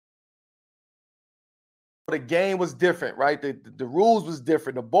the game was different, right? The rules was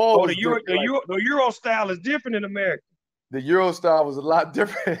different. The ball was different. The Euro style is different in America. The Euro style was a lot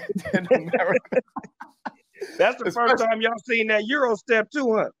different than America. That's the first time y'all seen that Euro step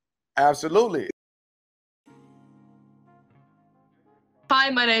too, huh? Absolutely. Hi,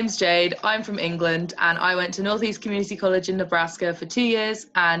 my name's Jade. I'm from England, and I went to Northeast Community College in Nebraska for 2 years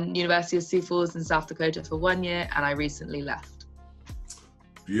and University of Sioux Falls in South Dakota for 1 year, and I recently left.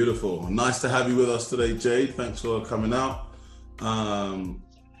 Beautiful. Nice to have you with us today, Jade. Thanks for coming out.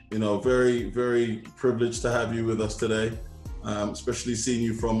 Very, very privileged to have you with us today, especially seeing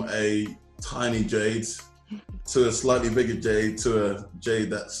you from a tiny Jade to a slightly bigger Jade to a Jade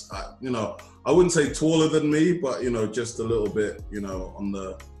that's, I wouldn't say taller than me, but, just a little bit, on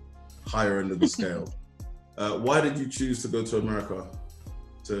the higher end of the scale. Why did you choose to go to America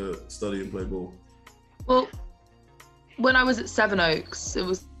to study and play ball? Well, when I was at Seven Oaks, it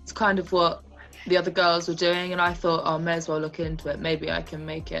was kind of what the other girls were doing, and I thought, I may as well look into it. Maybe I can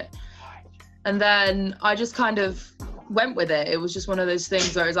make it. And then I just kind of went with it. It was just one of those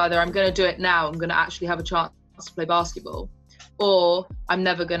things where it's either I'm going to do it now, I'm going to actually have a chance to play basketball, or I'm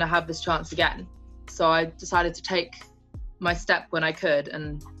never going to have this chance again. So I decided to take my step when I could,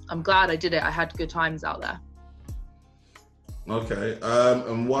 and I'm glad I did it. I had good times out there. Okay,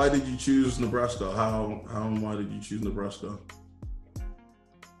 and why did you choose Nebraska? How and why did you choose Nebraska?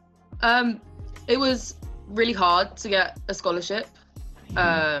 It was really hard to get a scholarship,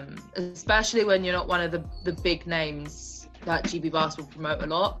 especially when you're not one of the big names that GB basketball promote a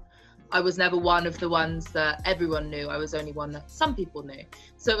lot. I was never one of the ones that everyone knew. I was only one that some people knew.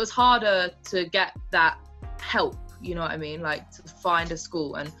 So it was harder to get that help, you know what I mean? Like to find a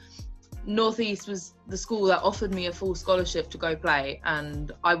school. And Northeast was the school that offered me a full scholarship to go play,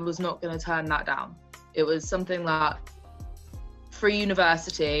 and I was not going to turn that down. It was something that free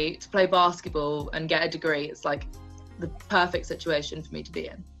university to play basketball and get a degree. It's like the perfect situation for me to be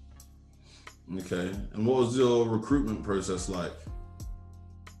in. Okay. And what was your recruitment process like?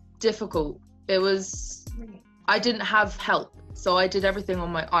 Difficult. I didn't have help, so I did everything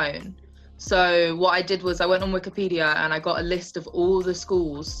on my own. So what I did was I went on Wikipedia and I got a list of all the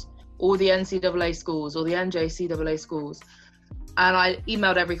schools, all the NCAA schools, all the NJCAA schools, and I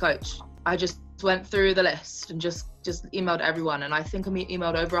emailed every coach. I just went through the list and just emailed everyone, and I think I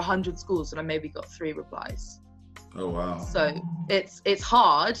emailed over 100 schools and I maybe got 3 replies. Oh wow. So it's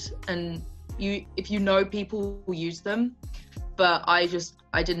hard, and if you know people will use them, but I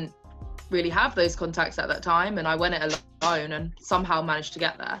didn't really have those contacts at that time, and I went it alone and somehow managed to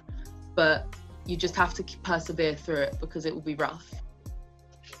get there. But you just have to persevere through it because it will be rough.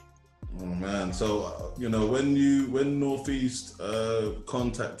 Oh man, so when Northeast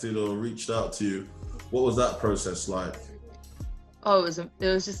contacted or reached out to you, what was that process like? Oh, it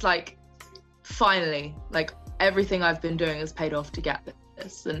was just like, finally, like everything I've been doing has paid off to get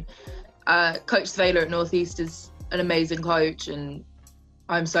this. And Coach Svaler at Northeast is an amazing coach, and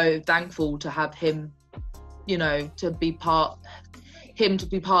I'm so thankful to have him, to be part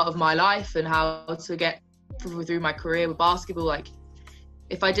of my life and how to get through my career with basketball. Like,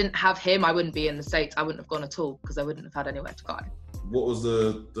 if I didn't have him, I wouldn't be in the States. I wouldn't have gone at all because I wouldn't have had anywhere to go. What was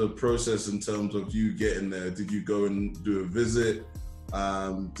the process in terms of you getting there? Did you go and do a visit?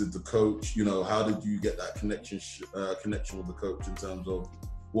 Did the coach, how did you get that connection with the coach in terms of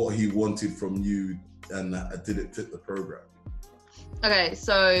what he wanted from you, and did it fit the program? Okay,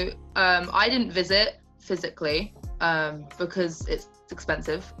 so I didn't visit physically because it's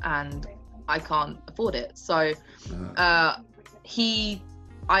expensive and I can't afford it. So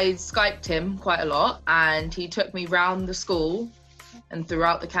I Skyped him quite a lot, and he took me round the school and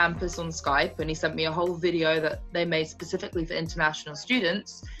throughout the campus on Skype, and he sent me a whole video that they made specifically for international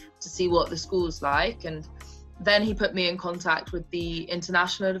students to see what the school's like. And then he put me in contact with the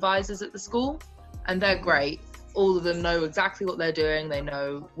international advisors at the school, and they're great. All of them know exactly what they're doing. They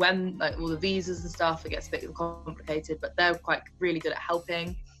know when, like, all the visas and stuff, it gets a bit complicated, but they're really good at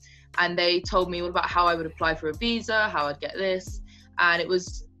helping. And they told me all about how I would apply for a visa, how I'd get this. And it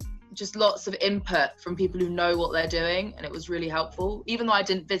was just lots of input from people who know what they're doing, and it was really helpful. Even though I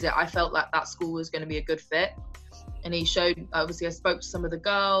didn't visit, I felt like that school was going to be a good fit. And he showed, obviously I spoke to some of the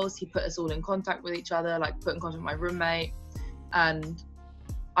girls, he put us all in contact with each other, like put in contact with my roommate, and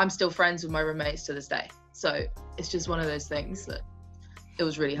I'm still friends with my roommates to this day. So it's just one of those things that it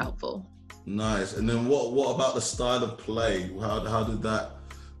was really helpful. Nice. And then what about the style of play? How did that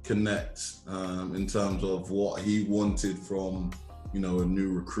connect in terms of what he wanted from, a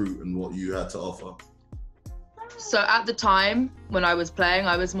new recruit and what you had to offer? So at the time when I was playing,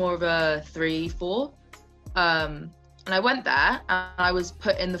 I was more of a 3-4. And I went there and I was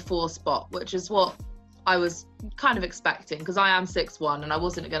put in the 4 spot, which is what I was kind of expecting, because I am 6'1", and I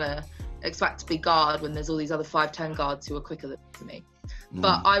wasn't gonna expect to be guard when there's all these other 5'10" guards who are quicker than me.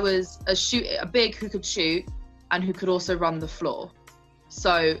 But I was a big who could shoot and who could also run the floor.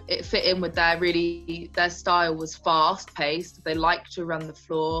 So it fit in with their style was fast paced. They like to run the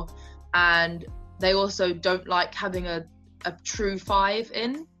floor, and they also don't like having a true 5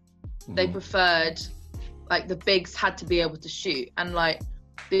 in. They preferred, like, the bigs had to be able to shoot. And like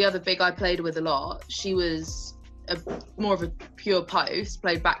the other big I played with a lot, she was more of a pure post,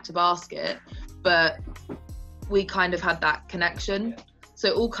 played back to basket, but we kind of had that connection. So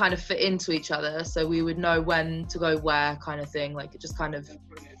it all kind of fit into each other. So we would know when to go where, kind of thing. Like, it just kind of,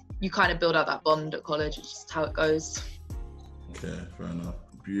 you kind of build up that bond at college. It's just how it goes. Okay, fair enough.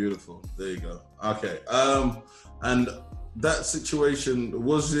 Beautiful. There you go. Okay. And that situation,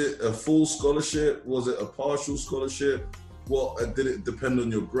 was it a full scholarship? Was it a partial scholarship? What did it depend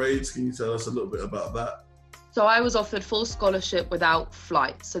on your grades? Can you tell us a little bit about that? So I was offered full scholarship without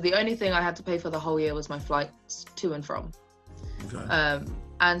flights. So the only thing I had to pay for the whole year was my flights to and from. Okay.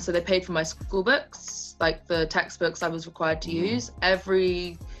 And so they paid for my school books, like the textbooks I was required to use.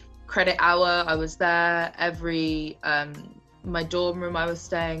 Every credit hour I was there, my dorm room I was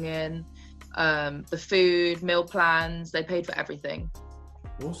staying in, the food, meal plans, they paid for everything.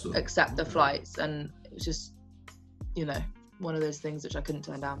 Awesome. Except the flights. And it was just, one of those things which I couldn't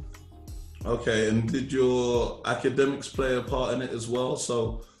turn down. Okay, and did your academics play a part in it as well?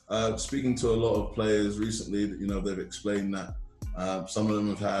 So speaking to a lot of players recently, they've explained that some of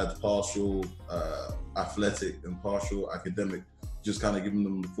them have had partial athletic and partial academic, just kind of giving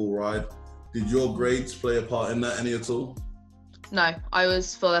them the full ride. Did your grades play a part in that any at all? No, I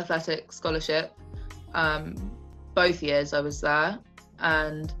was full athletic scholarship. Both years I was there,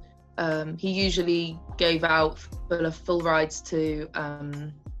 and he usually gave out full ride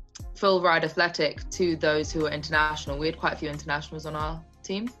athletic to those who were international. We had quite a few internationals on our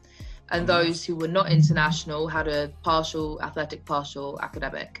team, and those who were not international had a partial athletic, partial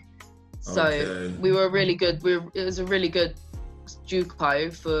academic. So okay. We were really good. It was a really good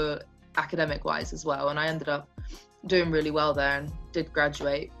JUCO for academic wise as well, and I ended up doing really well there and did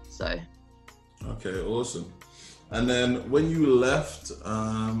graduate. So okay, awesome. And then when you left,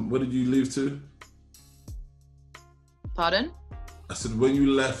 where did you leave to? Pardon? I said, when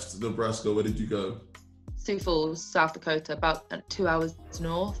you left Nebraska, where did you go? Sioux Falls, South Dakota, about 2 hours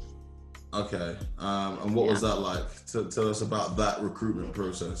north. Okay. And what was that like? Tell us about that recruitment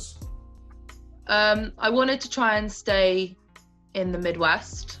process. I wanted to try and stay in the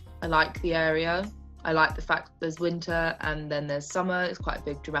Midwest. I like the area. I like the fact that there's winter and then there's summer. It's quite a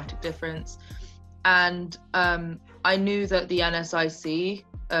big dramatic difference. And I knew that the NSIC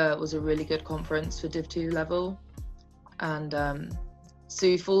was a really good conference for Div 2 level. And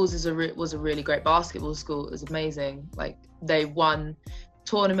Sioux Falls was a really great basketball school. It was amazing. Like, they won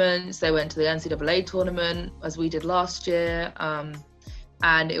tournaments. They went to the NCAA tournament, as we did last year.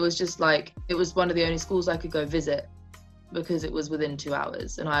 And it was just like, it was one of the only schools I could go visit because it was within 2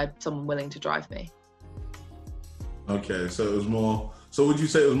 hours and I had someone willing to drive me. Okay, so it was more, so would you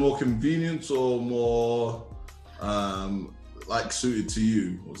say it was more convenience or more like suited to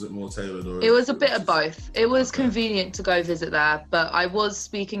you? Was it more tailored? Or it was a bit of both. It was convenient to go visit there, but I was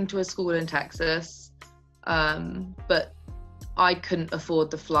speaking to a school in Texas, but I couldn't afford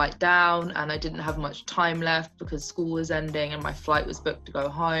the flight down and I didn't have much time left because school was ending and my flight was booked to go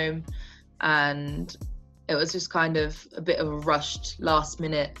home. And it was just kind of a bit of a rushed last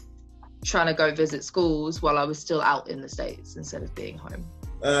minute trying to go visit schools while I was still out in the States instead of being home.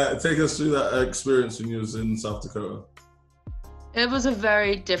 Take us through that experience when you was in South Dakota. It was a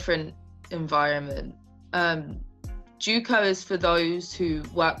very different environment. JUCO is for those who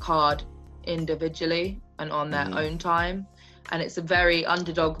work hard individually and on their own time. And it's a very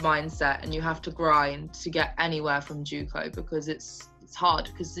underdog mindset and you have to grind to get anywhere from JUCO because it's hard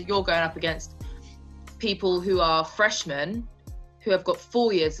because you're going up against people who are freshmen who have got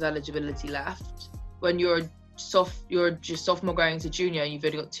 4 years of eligibility left. When you're just sophomore going to junior, you've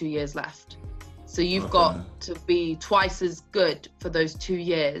only got 2 years left. So you've got to be twice as good for those 2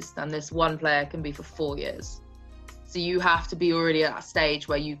 years than this one player can be for 4 years. So you have to be already at that stage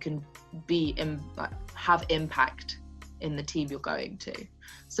where you can have impact in the team you're going to.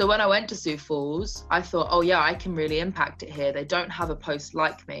 So when I went to Sioux Falls, I thought, oh yeah, I can really impact it here. They don't have a post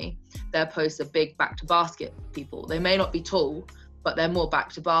like me. Their posts are big back to basket people. They may not be tall, but they're more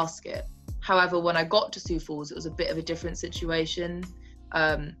back to basket. However, when I got to Sioux Falls, it was a bit of a different situation.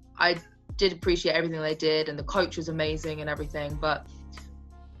 I did appreciate everything they did and the coach was amazing and everything, but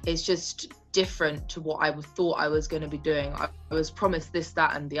it's just different to what I thought I was going to be doing. I was promised this,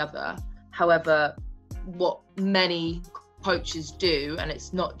 that and the other. However, what many coaches do, and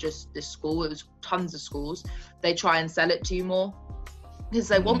it's not just this school, it was tons of schools, they try and sell it to you more because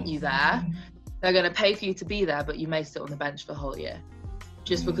they want you there. They're going to pay for you to be there, but you may sit on the bench for the whole year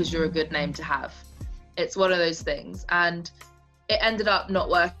just because you're a good name to have. It's one of those things, and it ended up not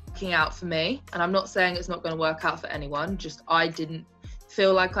working out for me, and I'm not saying it's not going to work out for anyone, just I didn't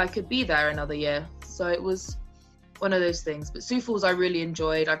feel like I could be there another year. So it was one of those things. But Sioux Falls I really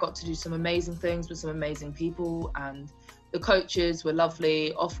enjoyed. I got to do some amazing things with some amazing people, and the coaches were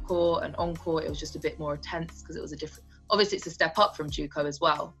lovely off court, and on court it was just a bit more intense because it was a different, obviously it's a step up from JUCO as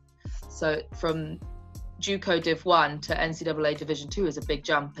well. So from JUCO Div 1 to NCAA Division 2 is a big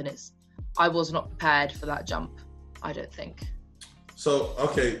jump, and I was not prepared for that jump, I don't think. So,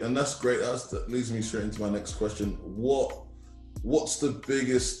 okay, and that's great. That leads me straight into my next question. What's the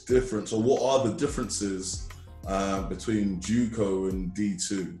biggest difference, or what are the differences between JUCO and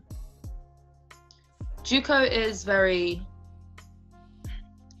D2? JUCO is very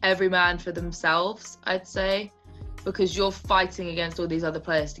every man for themselves, I'd say, because you're fighting against all these other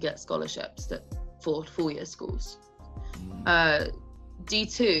players to get scholarships for four-year schools.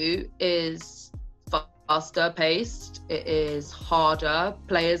 D2 is faster paced, it is harder,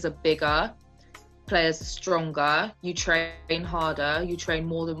 players are bigger, players are stronger, you train harder, you train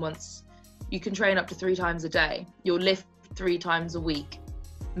more than once, you can train up to 3 times a day, you'll lift 3 times a week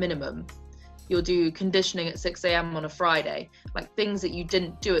minimum, you'll do conditioning at 6 a.m. on a Friday, like things that you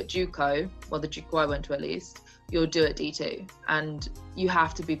didn't do at JUCO, well the JUCO I went to at least, you'll do at D2, and you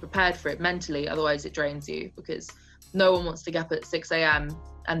have to be prepared for it mentally, otherwise it drains you, because no one wants to get up at 6 a.m.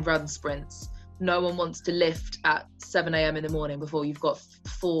 and run sprints. No one wants to lift at 7 a.m. in the morning before you've got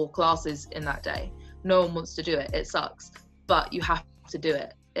 4 classes in that day. No one wants to do it. It sucks, but you have to do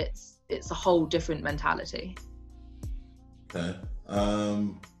it. It's a whole different mentality. Okay.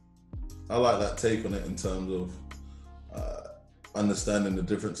 I like that take on it in terms of understanding the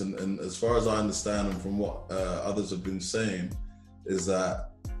difference. And as far as I understand, and from what others have been saying, is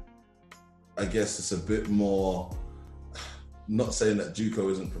that I guess it's a bit more, not saying that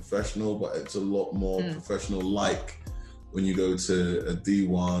JUCO isn't professional, but it's a lot more professional, like when you go to a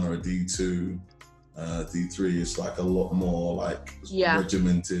D1 or a D2, D3, it's like a lot more like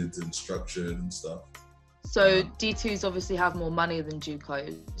regimented and structured and stuff. So D2s obviously have more money than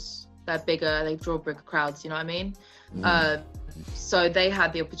JUCOs. They're bigger, they draw bigger crowds, you know what I mean? So they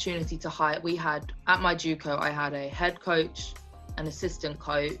had the opportunity to hire, at my JUCO, I had a head coach, an assistant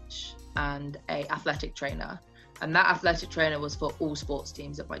coach, and a athletic trainer. And that athletic trainer was for all sports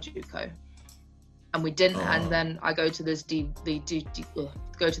teams at my JUCO. And we didn't, and then I go to this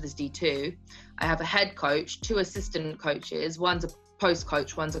D2, I have a head coach, 2 assistant coaches, one's a post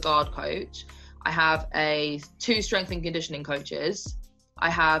coach, one's a guard coach. I have 2 strength and conditioning coaches. I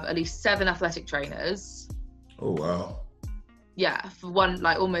have at least 7 athletic trainers. Oh, wow. Yeah, for one,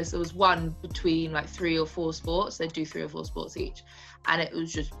 like almost, it was one between like 3 or 4 sports. They do 3 or 4 sports each. And it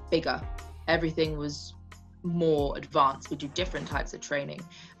was just bigger. Everything was more advanced. We do different types of training.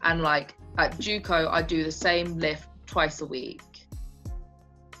 And like at JUCO, I do the same lift twice a week.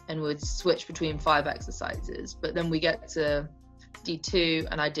 And we'd switch between 5 exercises. But then we get to D2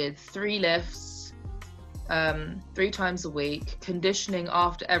 and I did 3 lifts, 3 times a week, conditioning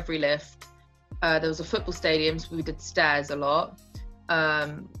after every lift. There was a football stadium, so we did stairs a lot.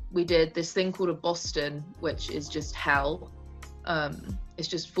 We did this thing called a Boston, which is just hell. It's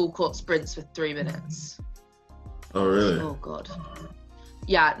just full court sprints for 3 minutes. Oh, really? Oh, God.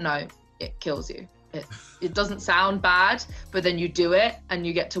 Yeah, no, it kills you. It doesn't sound bad, but then you do it and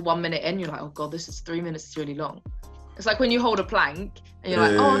you get to 1 minute in, you're like, oh God, this is 3 minutes, it's really long. It's like when you hold a plank and you're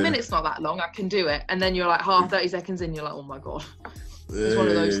like, oh, a minute's not that long, I can do it. And then you're like 30 seconds in, you're like, oh my God. It's one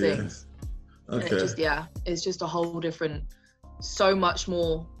of those things. Okay. And it's just a whole different, so much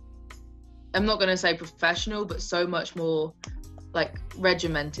more, I'm not going to say professional, but so much more like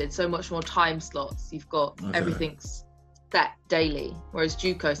regimented, so much more time slots. You've got everything's set daily. Whereas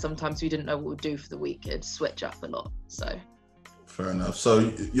JUCO, sometimes we didn't know what we'd do for the week. It'd switch up a lot. So fair enough. So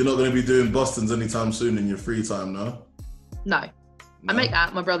you're not going to be doing Bostons anytime soon in your free time, no? No. I make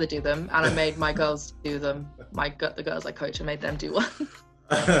my brother do them, and I made my girls do them. The girls I coach, I made them do one.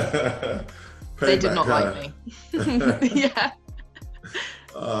 They did not like me. Yeah.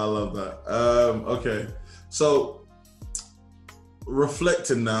 Oh, I love that. Okay. So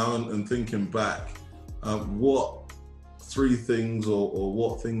reflecting now and thinking back, what 3 things or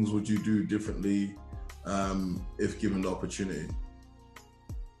what things would you do differently if given the opportunity?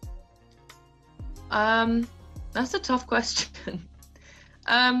 That's a tough question.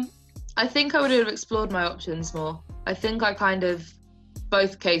 I think I would have explored my options more. I think I kind of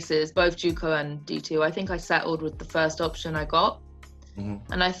both cases, both JUCO and D2, I think I settled with the first option I got.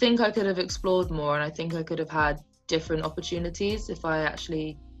 And I think I could have explored more, and I think I could have had different opportunities if I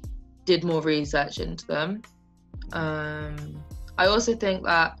actually did more research into them. I also think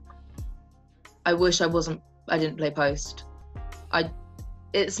that I wish I didn't play post.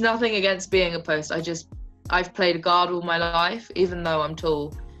 It's nothing against being a post. I've played guard all my life, even though I'm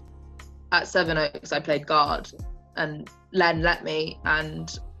tall. At Seven Oaks, I played guard, and Len let me,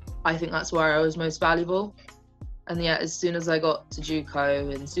 and I think that's where I was most valuable. And yet, as soon as I got to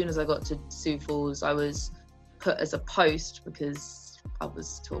JUCO, and as soon as I got to Sioux Falls, I was put as a post because I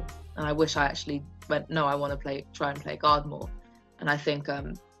was tall. And I wish I actually went, no, I want to try and play guard more. And I think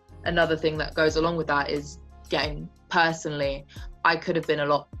another thing that goes along with that is personally, I could have been a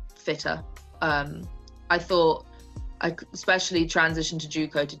lot fitter. I thought, especially transition to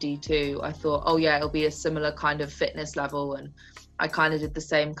JUCO to D2, I thought, oh yeah, it'll be a similar kind of fitness level. And I kind of did the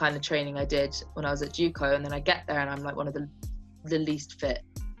same kind of training I did when I was at JUCO. And then I get there and I'm like one of the least fit.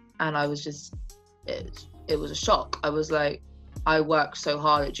 And I was just, it was a shock. I was like, I worked so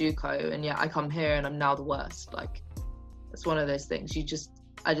hard at JUCO, and yet I come here and I'm now the worst. Like, it's one of those things.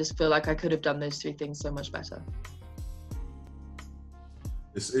 I just feel like I could have done those three things so much better.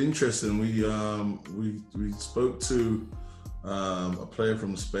 It's interesting. We spoke to a player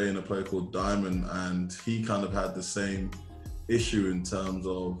from Spain, a player called Diamond, and he kind of had the same issue in terms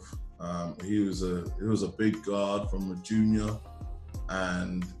of he was a big guard from a junior,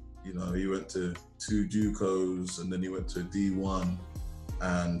 and he went to 2 JUCOs, and then he went to a D1,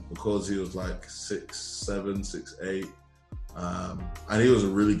 and because he was like 6'7", 6'8", and he was a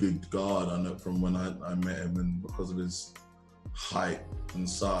really good guard, I know from when I met him, and because of his height and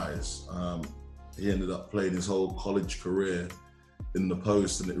size, he ended up playing his whole college career in the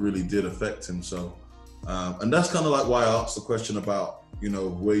post, and it really did affect him. So, and that's kind of like why I asked the question about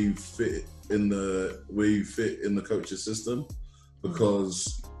where you fit in the coach's system,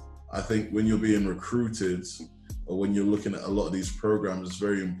 because I think when you're being recruited or when you're looking at a lot of these programs, it's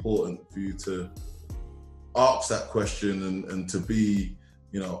very important for you to ask that question and to be,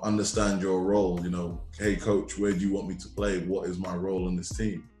 understand your role. Hey coach, where do you want me to play? What is my role in this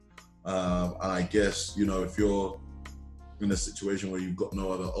team? And I guess, if you're in a situation where you've got no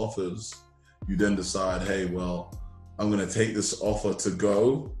other offers, you then decide, hey, well, I'm going to take this offer to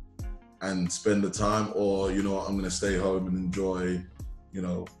go and spend the time, or, I'm going to stay home and enjoy,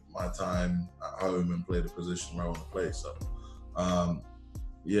 my time at home and play the position where I want to play. So,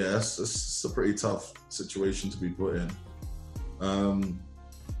 it's a pretty tough situation to be put in.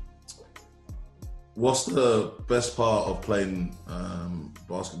 What's the best part of playing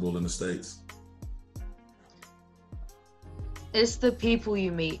basketball in the States? It's the people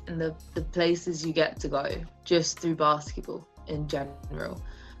you meet and the places you get to go just through basketball in general.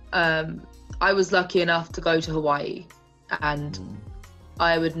 I was lucky enough to go to Hawaii, and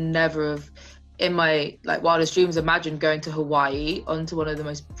I would never have, in my wildest dreams, imagined going to Hawaii, onto one of the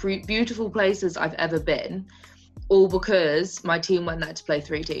most beautiful places I've ever been, all because my team went there to play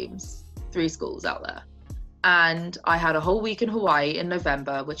 3 schools out there. And I had a whole week in Hawaii in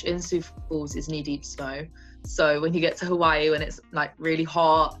November, which in Sioux Falls is knee-deep snow. So when you get to Hawaii, when it's really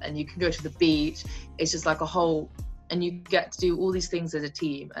hot and you can go to the beach, it's just like a whole, and you get to do all these things as a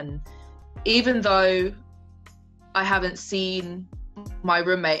team. And even though I haven't seen my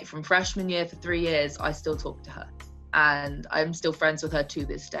roommate from freshman year for 3 years, I still talk to her, and I'm still friends with her to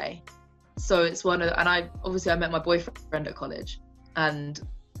this day. So it's and I met my boyfriend at college, and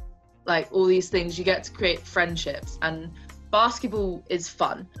all these things, you get to create friendships, and basketball is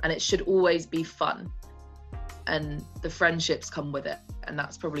fun, and it should always be fun, and the friendships come with it, and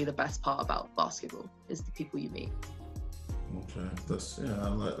that's probably the best part about basketball, is the people you meet. Okay, I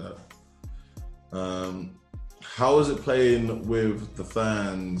like that. How is it playing with the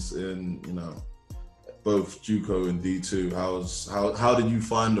fans in both JUCO and D2? How did you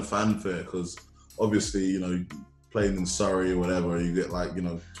find the fanfare? Because obviously playing in Surrey or whatever, you get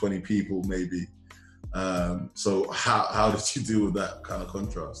 20 people maybe. So how did you deal with that kind of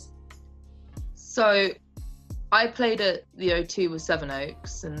contrast? So I played at the O2 with Seven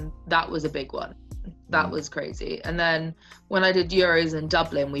Oaks, and that was a big one. That was crazy. And then when I did Euros in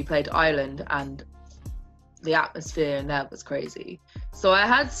Dublin, we played Ireland, and the atmosphere in there was crazy. So I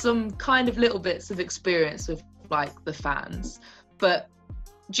had some kind of little bits of experience with the fans, but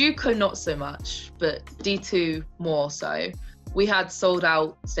JUCO not so much, but D2 more so. We had sold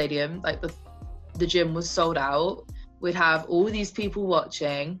out stadium, the gym was sold out. We'd have all these people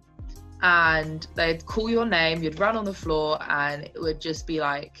watching, and they'd call your name, you'd run on the floor, and it would just be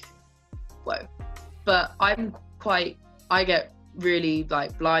whoa. But I get really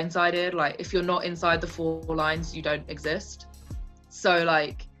like blindsided. Like if you're not inside the 4 lines, you don't exist. So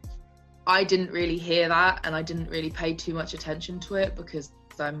like I didn't really hear that, and I didn't really pay too much attention to it because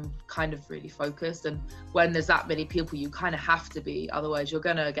I'm kind of really focused, and when there's that many people you kind of have to be, otherwise you're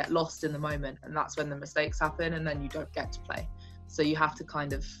gonna get lost in the moment, and that's when the mistakes happen and then you don't get to play. So you have to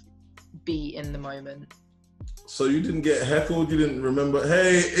kind of be in the moment. So you didn't get heckled? You didn't remember,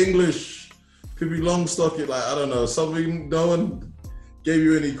 hey, English, Pippi Longstocking, like, I don't know, something, no one gave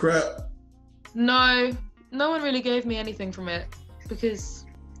you any crap? No one really gave me anything from it, because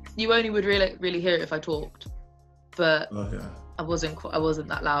you only would really hear it if I talked. But I wasn't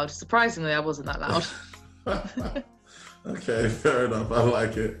that loud. Surprisingly, I wasn't that loud. Okay, fair enough. I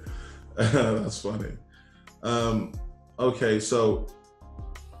like it. That's funny. Okay, so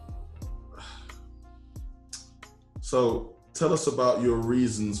tell us about your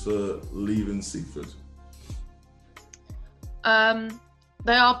reasons for leaving Seaford.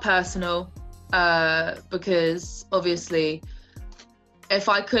 They are personal, because obviously if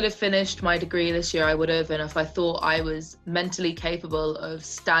I could have finished my degree this year, I would have, and if I thought I was mentally capable of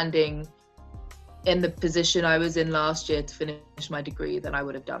standing in the position I was in last year to finish my degree, then I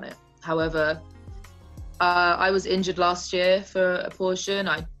would have done it. However, I was injured last year for a portion.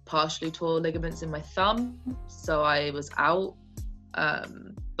 I partially tore ligaments in my thumb, so I was out.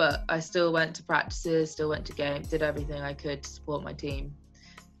 But I still went to practices, still went to games, did everything I could to support my team.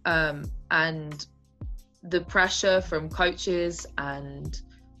 And the pressure from coaches and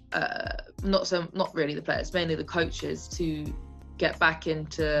not really the players, mainly the coaches, to get back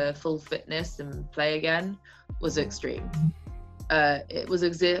into full fitness and play again was extreme. It was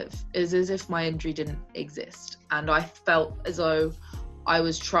as if my injury didn't exist, and I felt as though I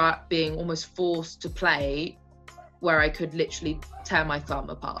was being almost forced to play where I could literally tear my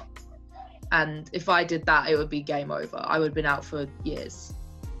thumb apart. And if I did that, it would be game over. I would have been out for years.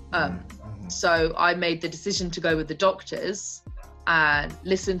 So I made the decision to go with the doctors and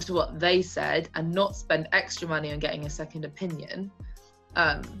listen to what they said and not spend extra money on getting a second opinion,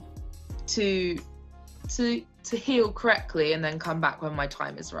 to heal correctly and then come back when my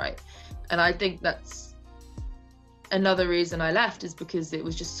time is right. And I think that's another reason I left, is because it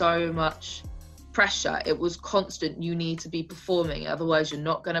was just so much pressure. It was constant. You need to be performing, otherwise you're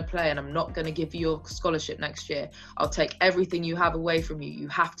not going to play, and I'm not going to give you your scholarship next year. I'll take everything you have away from you. You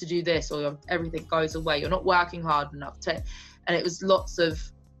have to do this, or everything goes away. You're not working hard enough. And it was lots of,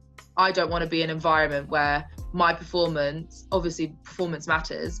 I don't want to be in an environment where my performance, obviously performance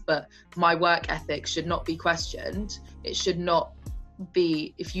matters, but my work ethic should not be questioned. It should not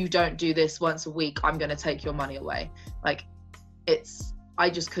be, if you don't do this once a week, I'm going to take your money away. Like, I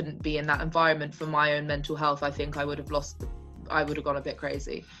just couldn't be in that environment for my own mental health. I think I would have gone a bit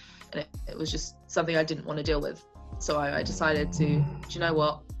crazy. And it was just something I didn't want to deal with. So I decided to, do you know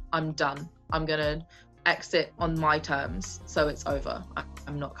what? I'm done. I'm going to exit on my terms. So it's over.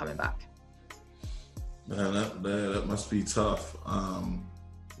 I'm not coming back. Man, that must be tough.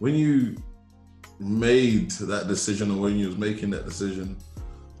 When you made that decision, or when you was making that decision,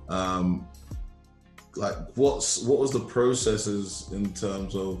 like what was the processes in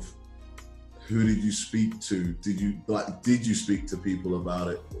terms of who did you speak to? Did you speak to people about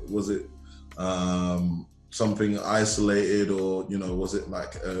it? Was it something isolated, or was it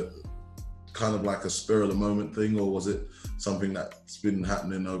like a kind of like a spur of the moment thing, or was it something that's been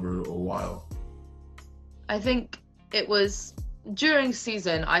happening over a while? I think it was during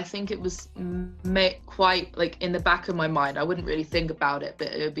season. I think it was quite like in the back of my mind. I wouldn't really think about it, but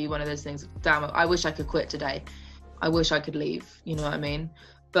it would be one of those things, damn, I wish I could quit today. I wish I could leave, you know what I mean?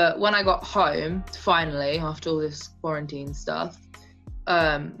 But when I got home, finally, after all this quarantine stuff,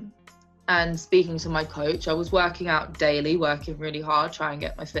 and speaking to my coach, I was working out daily, working really hard, trying to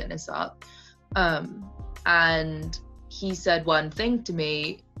get my fitness up. And he said one thing to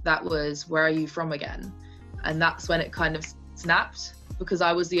me that was, where are you from again? And that's when it kind of snapped, because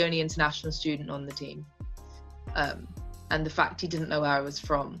I was the only international student on the team. And the fact he didn't know where I was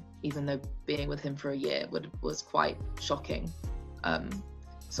from, even though being with him for a year was quite shocking.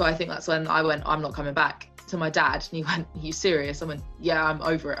 So I think that's when I went, I'm not coming back, to my dad. And he went, are you serious? I went, yeah, I'm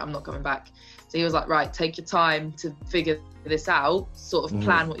over it. I'm not coming back. So he was like, right, take your time to figure this out, sort of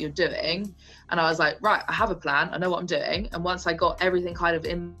plan what you're doing. And I was like, right, I have a plan. I know what I'm doing. And once I got everything kind of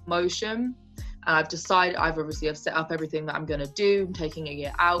in motion, and I've decided, I've set up everything that I'm going to do. I'm taking a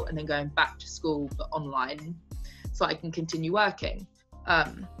year out and then going back to school, but online, so I can continue working.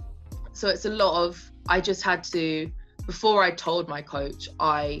 So it's a lot of, I just had to, before I told my coach,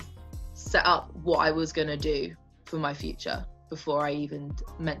 I set up what I was going to do for my future before I even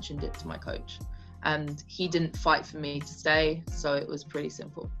mentioned it to my coach. and he didn't fight for me to stay, so it was pretty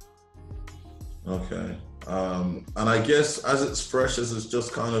simple. Okay. And I guess as it's fresh, as it's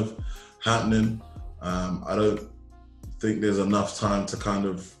just kind of happening, I don't think there's enough time to kind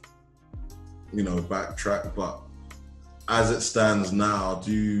of, backtrack. But as it stands now,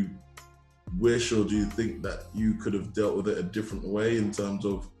 do you wish, or do you think that you could have dealt with it a different way in terms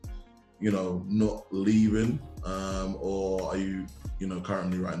of, not leaving? Or are you,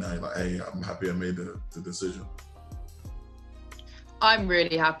 currently right now, like, hey, I'm happy I made the decision? I'm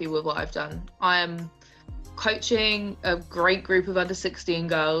really happy with what I've done. I am coaching a great group of under 16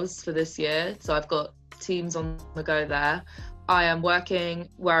 girls for this year. So I've got teams on the go there. I am working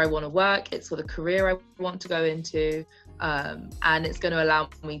where I want to work. It's for the career I want to go into. And it's going to allow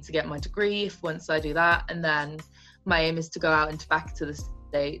me to get my degree once I do that. And then my aim is to go out and back to the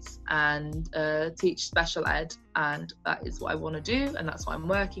States and teach special ed. And that is what I want to do. And that's what I'm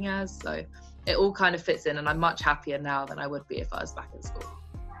working as. So it all kind of fits in, and I'm much happier now than I would be if I was back at school.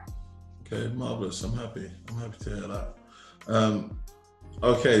 Okay, marvelous. I'm happy to hear that.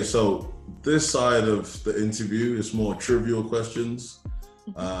 Okay, so this side of the interview is more trivial questions,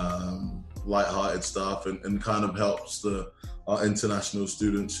 lighthearted stuff, and kind of helps our international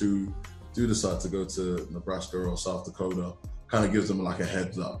students who do decide to go to Nebraska or South Dakota, kind of gives them like a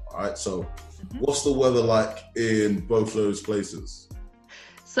heads up. All right, so what's the weather like in both those places?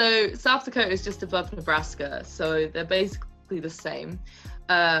 So South Dakota is just above Nebraska, so they're basically the same.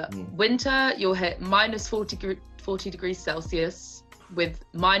 Winter, you'll hit minus 40 degrees Celsius with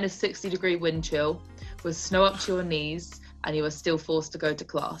minus 60 degree wind chill, with snow up to your knees, and you are still forced to go to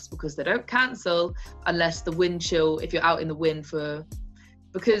class because they don't cancel unless the wind chill, if you're out in the wind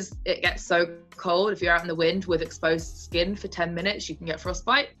because it gets so cold, if you're out in the wind with exposed skin for 10 minutes, you can get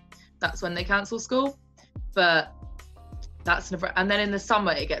frostbite. That's when they cancel school. But that's never, and then in the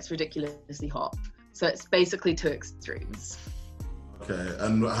summer it gets ridiculously hot. So it's basically two extremes. Okay,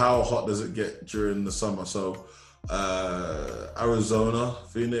 and how hot does it get during the summer? So Arizona,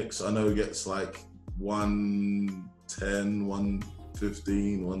 Phoenix, I know it gets like 110,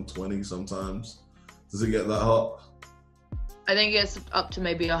 115, 120 sometimes. Does it get that hot? I think it's up to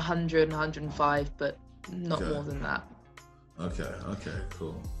maybe 100, 105, but not more than that. Okay,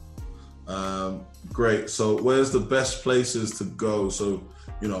 cool. Great. So where's the best places to go? So,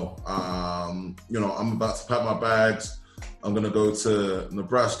 I'm about to pack my bags. I'm going to go to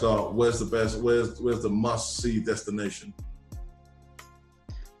Nebraska. Where's the must-see destination?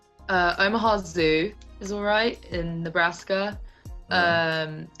 Omaha Zoo is all right in Nebraska.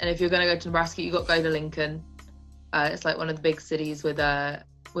 And if you're going to go to Nebraska, you've got to go to Lincoln. It's like one of the big cities with where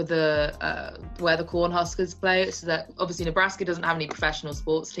the Cornhuskers play. So that obviously Nebraska doesn't have any professional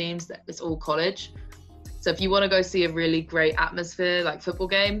sports teams. It's all college. So if you want to go see a really great atmosphere, like football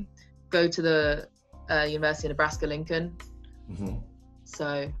game, go to the University of Nebraska Lincoln. Mm-hmm.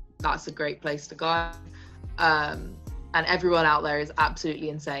 So that's a great place to go. And everyone out there is absolutely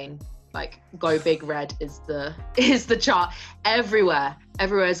insane. Like Go Big Red is the chart everywhere.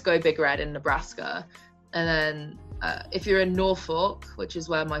 Everywhere is Go Big Red in Nebraska. And then if you're in Norfolk, which is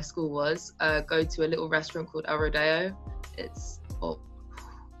where my school was, go to a little restaurant called El Rodeo. It's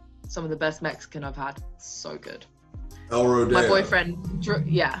some of the best Mexican I've had. It's so good. El Rodeo. My boyfriend,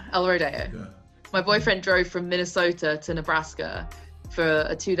 El Rodeo. Yeah. My boyfriend drove from Minnesota to Nebraska for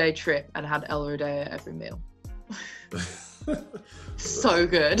a 2-day trip and had El Rodeo every meal. So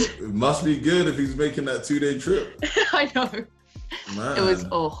good. It must be good if he's making that 2-day trip. I know. Man. It was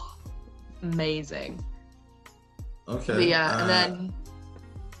amazing. Okay. But yeah, and then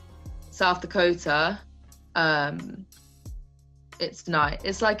South Dakota, it's nice.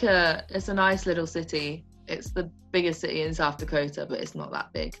 It's a nice little city. It's the biggest city in South Dakota, but it's not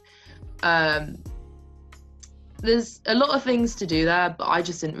that big. There's a lot of things to do there, but I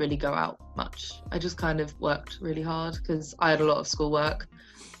just didn't really go out much. I just kind of worked really hard because I had a lot of schoolwork.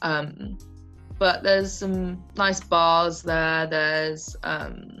 But there's some nice bars there. There's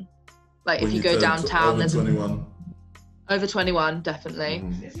like if you go downtown, there's 21. Over 21, definitely.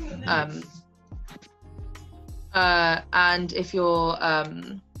 Mm-hmm. And if you're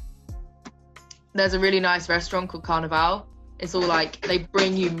there's a really nice restaurant called Carnival. It's all like they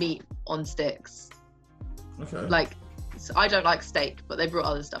bring you meat on sticks. Okay. Like, so I don't like steak, but they brought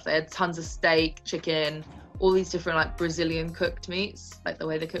other stuff. They had tons of steak, chicken, all these different like Brazilian cooked meats, like the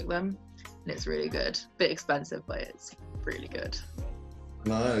way they cook them, and it's really good. Bit expensive, but it's really good.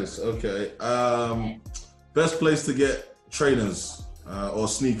 Nice. Okay. Best place to get trainers or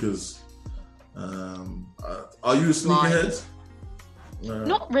sneakers. Are you a sneakerhead?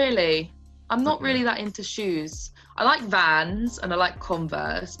 Not really. I'm not really that into shoes. I like Vans and I like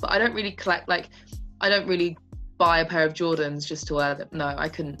Converse, but I don't really collect, like, I don't really buy a pair of Jordans just to wear them. No, I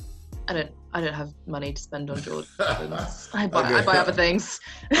don't have money to spend on Jordans. I buy other things.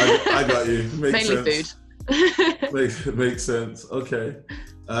 I got you. Makes Mainly sense. food. Makes sense. Okay.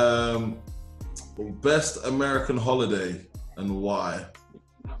 Best American holiday and why?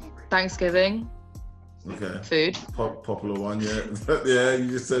 Thanksgiving. Okay. Food. Popular one, yeah. Yeah, you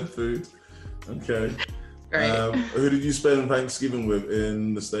just said food. Okay. Great. Who did you spend Thanksgiving with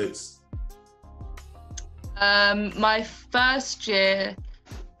in the States? My first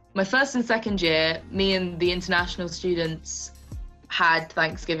and second year, me and the international students had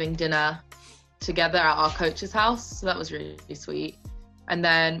Thanksgiving dinner together at our coach's house. So that was really sweet. And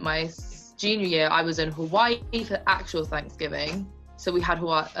then my junior year, I was in Hawaii for actual Thanksgiving. So we had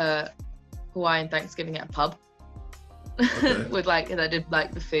Hawaiian Thanksgiving at a pub. Okay. With and I did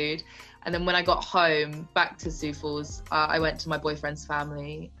like the food. And then when I got home back to Sioux Falls, I went to my boyfriend's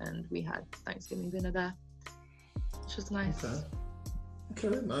family and we had Thanksgiving dinner there, which was nice.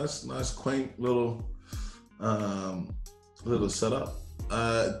 Okay, nice, quaint little setup.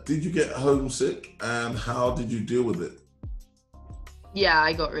 Did you get homesick, and how did you deal with it? Yeah,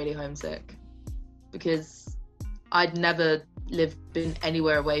 I got really homesick because I'd never been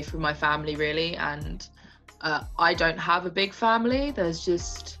anywhere away from my family really, and I don't have a big family. There's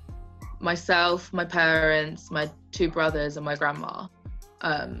just myself, my parents, my two brothers, and my grandma.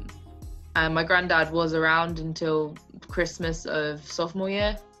 And my granddad was around until Christmas of sophomore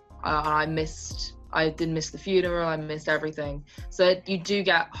year. I did miss the funeral, I missed everything. So you do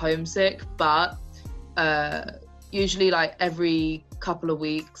get homesick, but usually like every couple of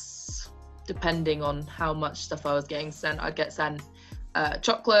weeks, depending on how much stuff I was getting sent, I'd get sent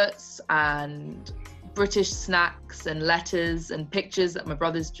chocolates and British snacks and letters and pictures that my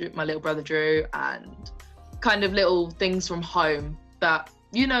little brother drew, and kind of little things from home that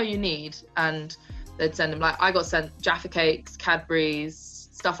you need, and they'd send them. Like I got sent Jaffa cakes, Cadbury's,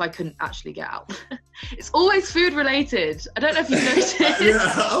 stuff I couldn't actually get out. It's always food related. I don't know if you noticed. Yeah,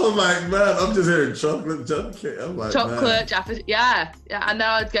 I was like, man, I'm just hearing chocolate, Jaffa cake. I'm like, chocolate, Jaffa, yeah. And then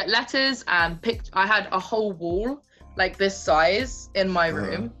I'd get letters and I had a whole wall like this size in my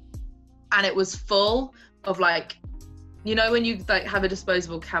room, and it was full of like, when you like have a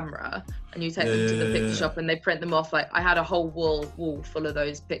disposable camera and you take them to the picture shop and they print them off, like I had a whole wall full of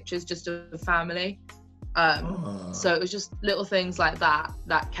those pictures just of the family. So it was just little things like that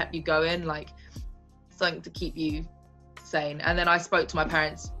kept you going, like something to keep you sane. And then I spoke to my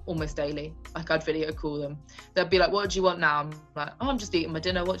parents almost daily. Like I'd video call them. They'd be like, what do you want now? I'm like, I'm just eating my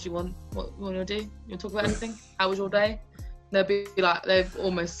dinner. What do you want? What you want to do? You want to talk about anything? How was your day? They'll be like, they're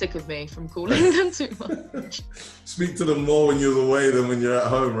almost sick of me from calling them too much. Speak to them more when you're away than when you're at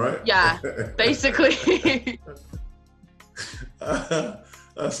home, right? Yeah, basically.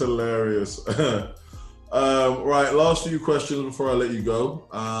 That's hilarious. Right, last few questions before I let you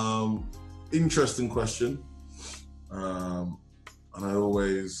go. Interesting question. And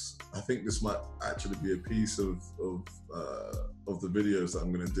I think this might actually be a piece of the videos that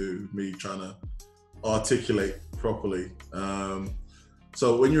I'm going to do, me trying to articulate properly.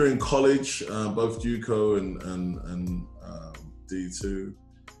 So when you're in college, both JUCO and D2,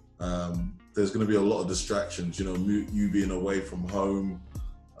 there's going to be a lot of distractions, you being away from home,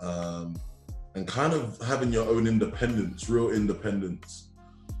 and kind of having your own independence, real independence.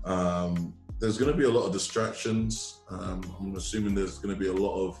 There's going to be a lot of distractions. I'm assuming there's going to be a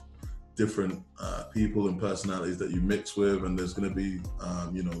lot of different people and personalities that you mix with, and there's going to be,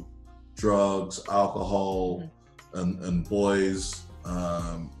 drugs, alcohol, and boys.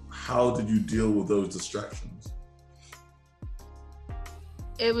 How did you deal with those distractions?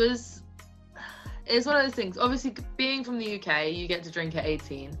 It's one of those things. Obviously, being from the UK, you get to drink at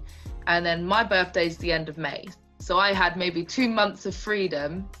 18. And then my birthday's the end of May. So I had maybe 2 months of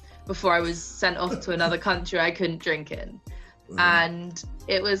freedom before I was sent off to another country I couldn't drink in. And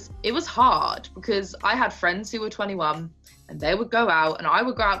it was hard because I had friends who were 21 and they would go out and I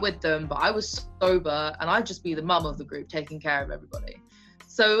would go out with them, but I was sober and I'd just be the mum of the group taking care of everybody.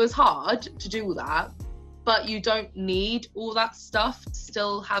 So it was hard to do all that, but you don't need all that stuff to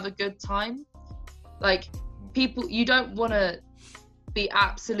still have a good time. Like you don't want to be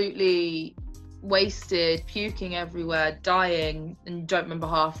absolutely wasted, puking everywhere, dying, and you don't remember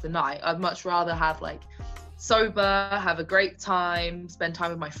half the night. I'd much rather have like sober, have a great time, spend time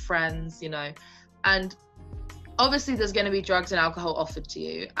with my friends, and obviously there's going to be drugs and alcohol offered to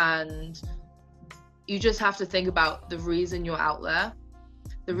you, and you just have to think about the reason you're out there.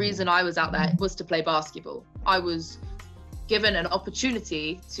 The reason I was out there was to play basketball. I was given an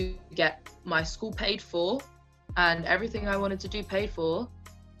opportunity to get my school paid for and everything I wanted to do paid for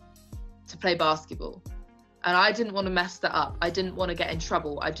to play basketball. And I didn't want to mess that up. I didn't want to get in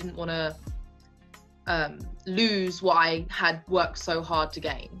trouble. I didn't want to lose what I had worked so hard to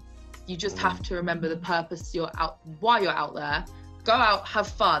gain. You just have to remember the purpose why you're out there. Go out, have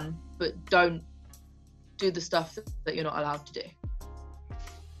fun, but don't do the stuff that you're not allowed to do.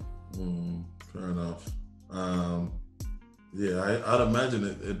 Fair enough. I'd imagine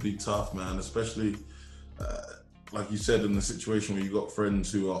it'd be tough, man, especially like you said, in the situation where you got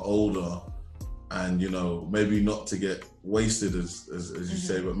friends who are older, and maybe not to get wasted as you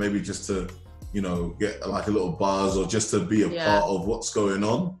say, but maybe just to get like a little buzz, or just to be a part of what's going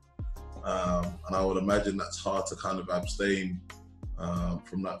on. And I would imagine that's hard to kind of abstain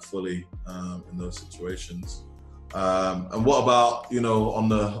from that fully in those situations. And what about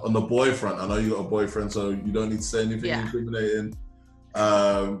on the boy front? I know you got a boyfriend, so you don't need to say anything incriminating.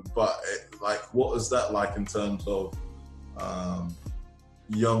 But what is that like in terms of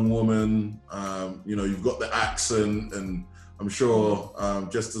young woman? You've got the accent, and I'm sure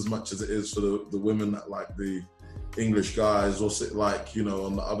just as much as it is for the women that like the English guys, what's it like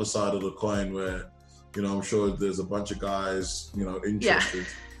on the other side of the coin, where I'm sure there's a bunch of guys interested.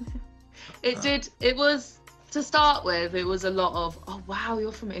 It was, to start with, it was a lot of, oh wow,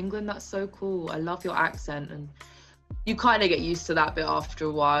 you're from England, that's so cool, I love your accent. And you kind of get used to that bit after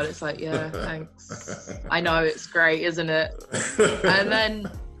a while. It's like, yeah, thanks, I know, it's great, isn't it? And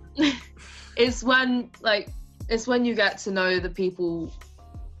then it's when you get to know the people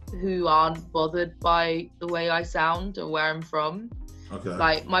who aren't bothered by the way I sound or where I'm from. Okay.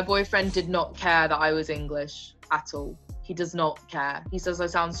 Like, my boyfriend did not care that I was English at all. He does not care. He says I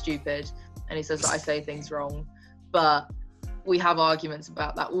sound stupid, and he says that I say things wrong. But we have arguments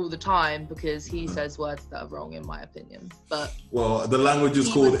about that all the time, because he says words that are wrong, in my opinion. But the language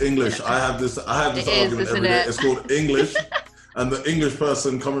is called English. I have this argument every day. It's called English, and the English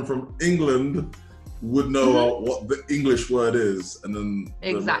person coming from England would know what the English word is, and then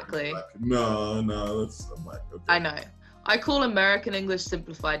exactly. No, that's, I'm like, okay. I know. I call American English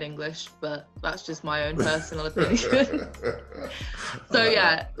simplified English, but that's just my own personal opinion. So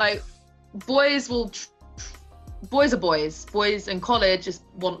yeah, like, boys are boys. Boys in college just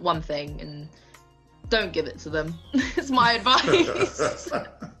want one thing, and don't give it to them. It's my advice.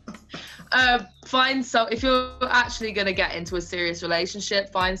 If you're actually going to get into a serious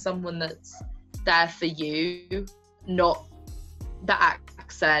relationship, find someone that's there for you, not the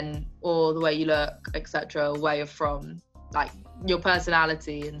accent or the way you look, etc., or where you're from. Like, your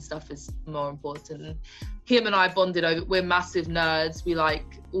personality and stuff is more important. Him and I bonded over, we're massive nerds. We like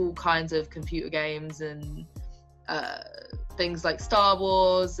all kinds of computer games and things like Star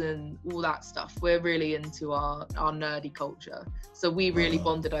Wars and all that stuff. We're really into our nerdy culture. So we really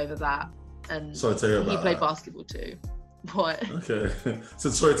bonded over that. And sorry to hear about he played that. Basketball too. What? Okay.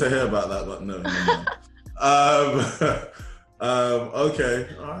 So sorry to hear about that, but no. Okay.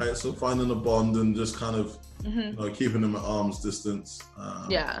 All right. So finding a bond and just kind of keeping them at arm's distance.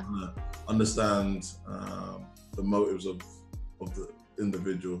 Understand the motives of the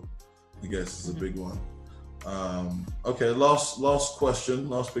individual, I guess, is a big one. Okay. Last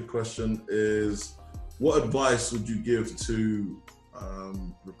big question is, what advice would you give to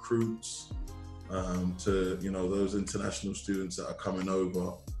recruits, to those international students that are coming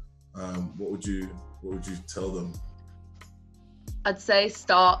over? What would you tell them? I'd say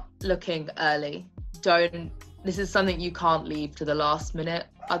start looking early. This is something you can't leave to the last minute.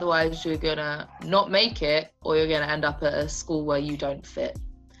 Otherwise, you're gonna not make it, or you're gonna end up at a school where you don't fit.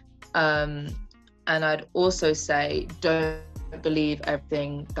 And I'd also say, don't believe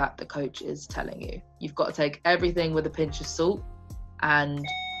everything that the coach is telling you. You've got to take everything with a pinch of salt, and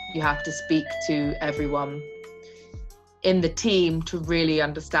you have to speak to everyone in the team to really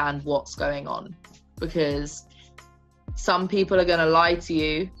understand what's going on. Because some people are going to lie to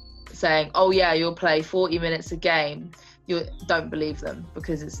you saying, oh yeah, you'll play 40 minutes a game. You don't believe them,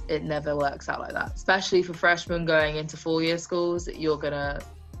 because it never works out like that. Especially for freshmen going into 4-year schools, you're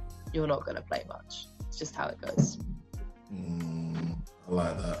not gonna play much. It's just how it goes. I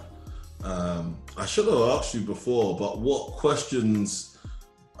like that. I should have asked you before, but what questions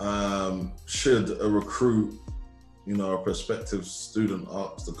should a recruit, a prospective student,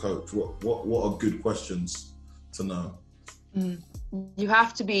 ask the coach? What are good questions to know? You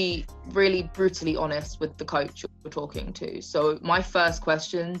have to be really brutally honest with the coach you're talking to. So my first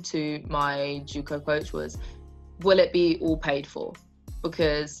question to my JUCO coach was, will it be all paid for?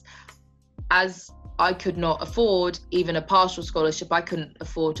 Because as I could not afford even a partial scholarship, I couldn't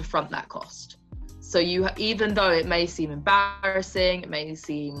afford to front that cost. So even though it may seem embarrassing, it may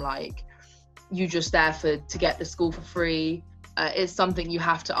seem like you just there to get the school for free. It's something you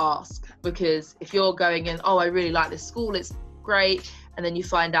have to ask, because if you're going in, oh, I really like this school, it's great, and then you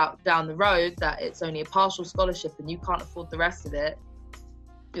find out down the road that it's only a partial scholarship and you can't afford the rest of it,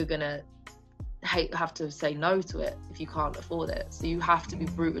 you're gonna have to say no to it if you can't afford it. So you have to be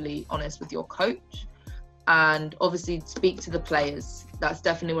brutally honest with your coach, and obviously speak to the players. That's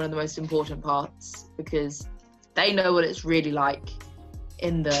definitely one of the most important parts, because they know what it's really like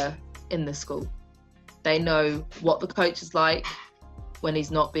in the school. They know what the coach is like when he's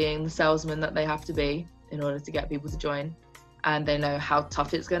not being the salesman that they have to be in order to get people to join, and they know how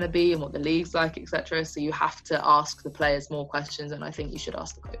tough it's going to be and what the league's like, etc. So you have to ask the players more questions, and I think you should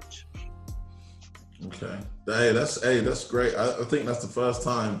ask the coach. Okay, that's great. I think that's the first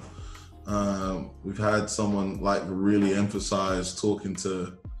time we've had someone like really emphasize talking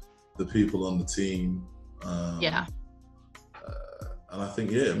to the people on the team. Yeah. And I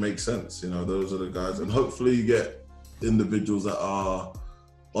think, yeah, it makes sense. You know, those are the guys. And hopefully you get individuals that are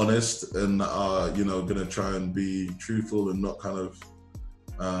honest and that are, you know, going to try and be truthful and not kind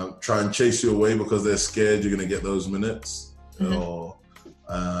of try and chase you away because they're scared you're going to get those minutes. Mm-hmm. Or,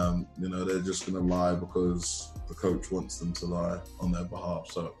 you know, they're just going to lie because the coach wants them to lie on their behalf.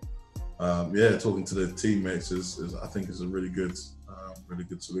 So, yeah, talking to their teammates is I think is a really good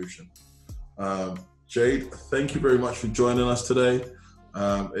solution. Jade, thank you very much for joining us today.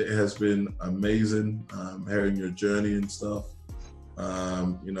 It has been amazing hearing your journey and stuff.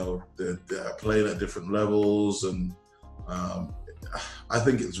 You know, they're playing at different levels, and I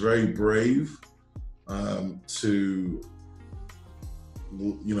think it's very brave to,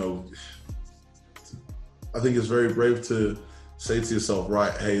 you know, I think it's very brave to say to yourself,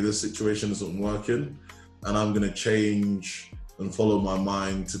 right, hey, this situation isn't working, and I'm going to change and follow my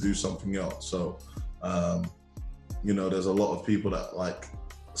mind to do something else. So, you know, there's a lot of people that like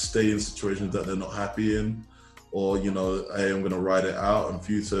stay in situations that they're not happy in, or, you know, hey, I'm going to ride it out. And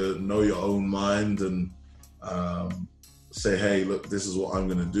for you to know your own mind and say, hey, look, this is what I'm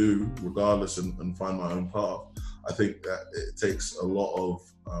going to do regardless, and find my own path. I think that it takes a lot of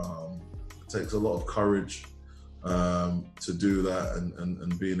courage to do that,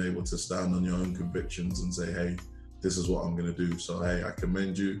 and being able to stand on your own convictions and say, hey, this is what I'm going to do. So, hey, I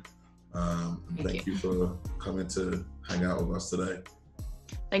commend you. And thank you for coming to hang out with us today.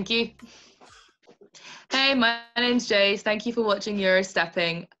 Thank you. Hey, my name's Jade. Thank you for watching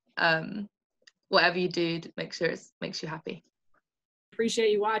Eurostepping. Whatever you do, make sure it makes you happy.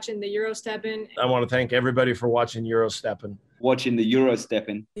 Appreciate you watching the Eurostepping. I want to thank everybody for watching Eurostepping. Watching the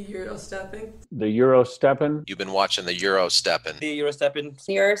Eurostepping. The Eurostepping. The Eurostepping. You've been watching the Eurostepping. The Eurostepping.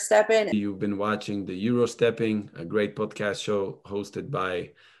 Eurostepping. You've been watching the Eurostepping, a great podcast show hosted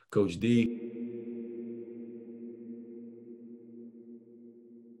by Coach D.